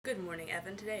Good morning,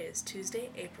 Evan. Today is Tuesday,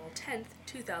 April 10th,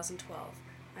 2012.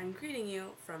 I'm greeting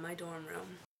you from my dorm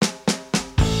room.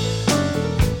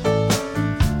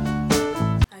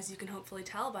 As you can hopefully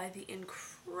tell by the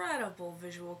incredible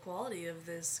visual quality of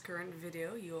this current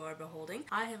video you are beholding,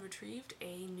 I have retrieved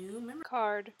a new memory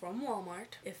card from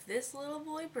Walmart. If this little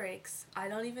boy breaks, I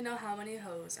don't even know how many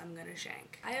hoes I'm gonna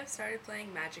shank. I have started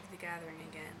playing Magic the Gathering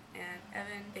again, and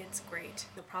Evan, it's great.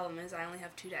 The problem is I only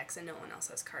have 2 decks and no one else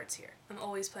has cards here. I'm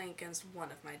always playing against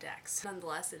one of my decks.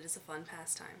 Nonetheless, it is a fun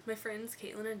pastime. My friends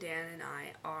Caitlin and Dan and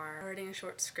I are writing a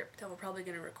short script that we're probably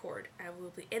gonna record. I will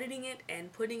be editing it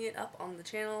and putting it up on the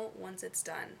channel once it's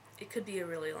done. It could be a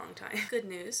really long time. Good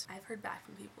news, I've heard back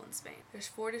from people in Spain. There's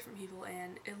 4 different people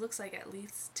and it looks like at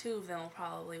least 2 of them will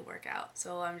probably work out.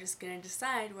 So I'm just gonna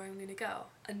decide where I'm gonna go.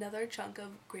 Another chunk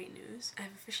of great news.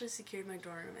 I've officially secured my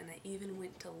dorm room and I even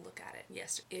went to look at it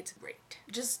yesterday. It's great.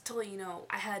 Just to let you know,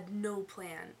 I had no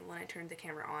plan when I turned the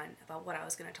camera on about what I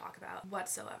was gonna talk about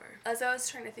whatsoever. As I was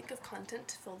trying to think of content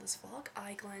to fill this vlog,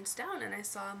 I glanced down and I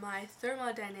saw my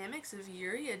thermodynamics of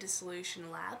urea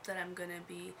dissolution lab that I'm gonna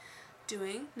be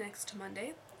doing next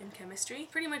Monday in chemistry.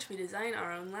 Pretty much we design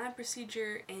our own lab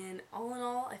procedure, and all in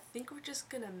all I think we're just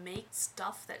gonna make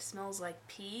stuff that smells like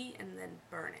pee and then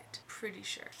burn it. Pretty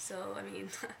sure. So I mean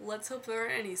let's hope there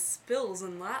aren't any spills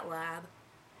in that lab.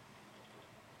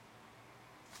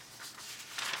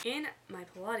 In my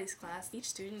Pilates class, each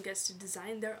student gets to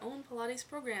design their own Pilates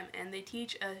program, and they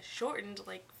teach a shortened,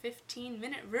 like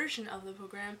 15-minute version of the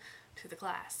program to the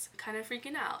class. Kind of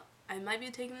freaking out. I might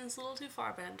be taking this a little too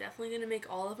far, but I'm definitely going to make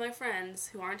all of my friends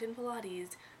who aren't in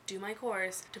Pilates do my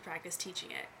course to practice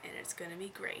teaching it, and it's going to be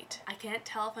great. I can't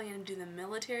tell if I'm going to do the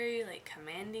military, like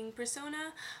commanding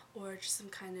persona, or just some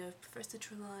kind of Professor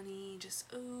Trelawney, just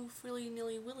oh, frilly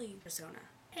nilly willy persona.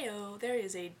 Heyo, there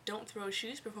is a Don't Throw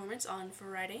Shoes performance on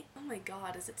Friday. Oh my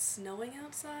god, is it snowing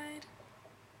outside?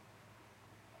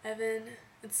 Evan,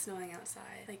 it's snowing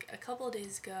outside. Like a couple of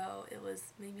days ago, it was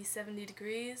maybe 70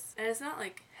 degrees. And it's not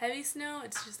like heavy snow,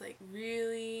 it's just like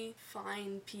really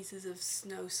fine pieces of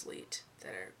snow sleet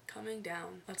that are coming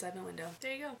down outside my window.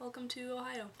 There you go. Welcome to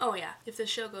Ohio. Oh yeah, if the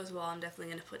show goes well, I'm definitely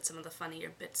going to put some of the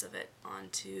funnier bits of it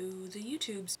onto the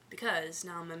YouTubes, because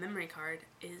now my memory card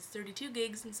is 32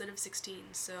 gigs instead of 16,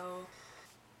 so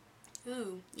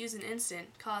ooh, use an instant,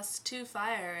 costs 2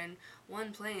 fire and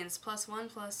 1 planes,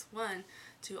 +1/+1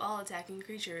 to all attacking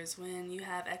creatures when you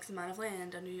have X amount of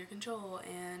land under your control,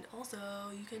 and also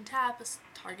you can tap a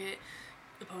target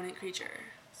opponent creature.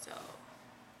 So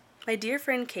my dear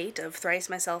friend Kate of Thrice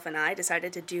Myself and I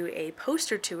decided to do a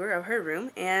poster tour of her room,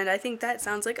 and I think that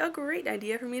sounds like a great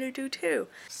idea for me to do too.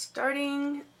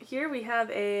 Starting here, we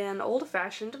have an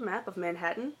old-fashioned map of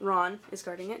Manhattan. Ron is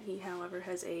guarding it. He, however,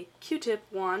 has a Q-tip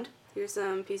wand. Here's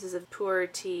some pieces of poor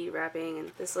tea wrapping,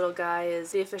 and this little guy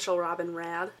is the official Robin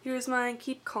Rad. Here's my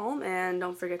Keep Calm and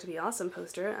Don't Forget to Be Awesome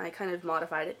poster. I kind of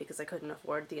modified it because I couldn't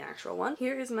afford the actual one.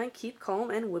 Here is my Keep Calm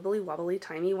and Wibbly Wobbly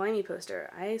Timey Wimey poster.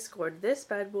 I scored this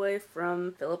bad boy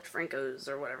from Philip Franco's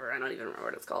or whatever, I don't even remember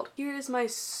what it's called. Here is my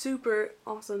super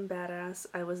awesome badass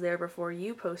I Was There Before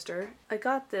You poster. I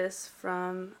got this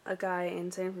from a guy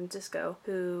in San Francisco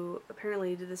who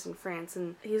apparently did this in France,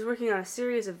 and he's working on a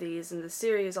series of these, and the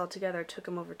series altogether took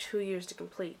him over 2 years to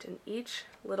complete, and each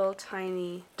little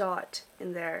tiny dot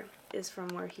in there is from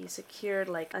where he secured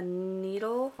like a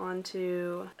needle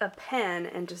onto a pen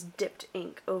and just dipped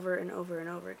ink over and over and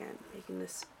over again, making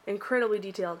this incredibly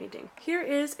detailed painting. Here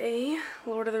is a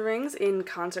Lord of the Rings in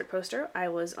concert poster. I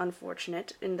was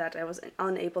unfortunate in that I was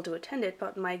unable to attend it,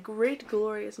 but my great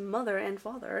glorious mother and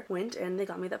father went and they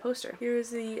got me that poster. Here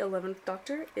is the 11th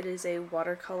Doctor. It is a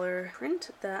watercolor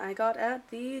print that I got at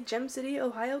the Gem City,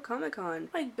 Ohio Comic-Con.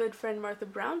 My good friend Martha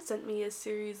Brown sent me a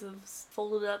series of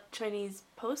folded up Chinese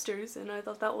posters, and I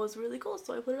thought that was really cool,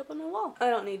 so I put it up on my wall. I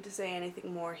don't need to say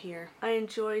anything more here. I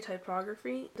enjoy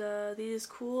typography. These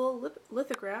cool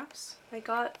lithographs I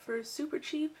got for super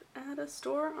cheap at a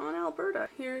store on Alberta.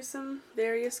 Here's some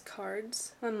various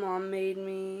cards my mom made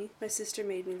me. My sister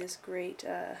made me this great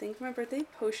thing for my birthday,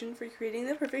 potion for creating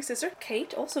the perfect sister.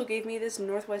 Kate also gave me this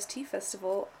Northwest Tea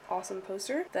Festival awesome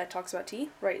poster that talks about tea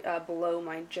right below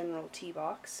my general tea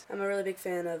box. I'm a really big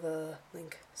fan of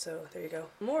Link, so there you go.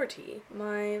 More tea.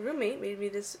 My roommate made me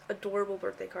this adorable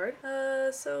birthday card.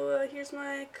 So here's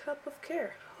my cup of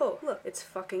care. Oh, look, it's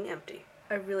fucking empty.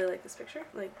 I really like this picture.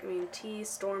 Like, I mean, tea,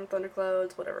 storm,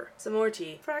 thunderclouds, whatever. Some more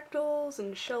tea. Fractals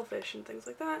and shellfish and things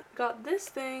like that. Got this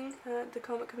thing at the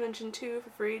comic convention too for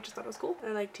free. Just thought it was cool.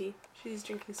 I like tea. She's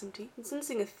drinking some tea. I'm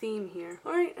sensing a theme here.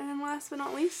 Alright, and last but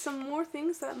not least, some more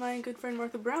things that my good friend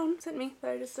Martha Brown sent me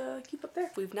that I just keep up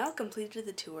there. We've now completed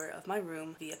the tour of my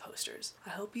room via posters.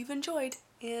 I hope you've enjoyed,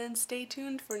 and stay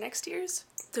tuned for next year's.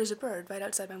 There's a bird right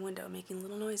outside my window making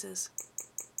little noises.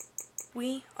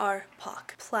 We are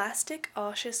POC, plastic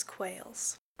osseous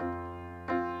quails.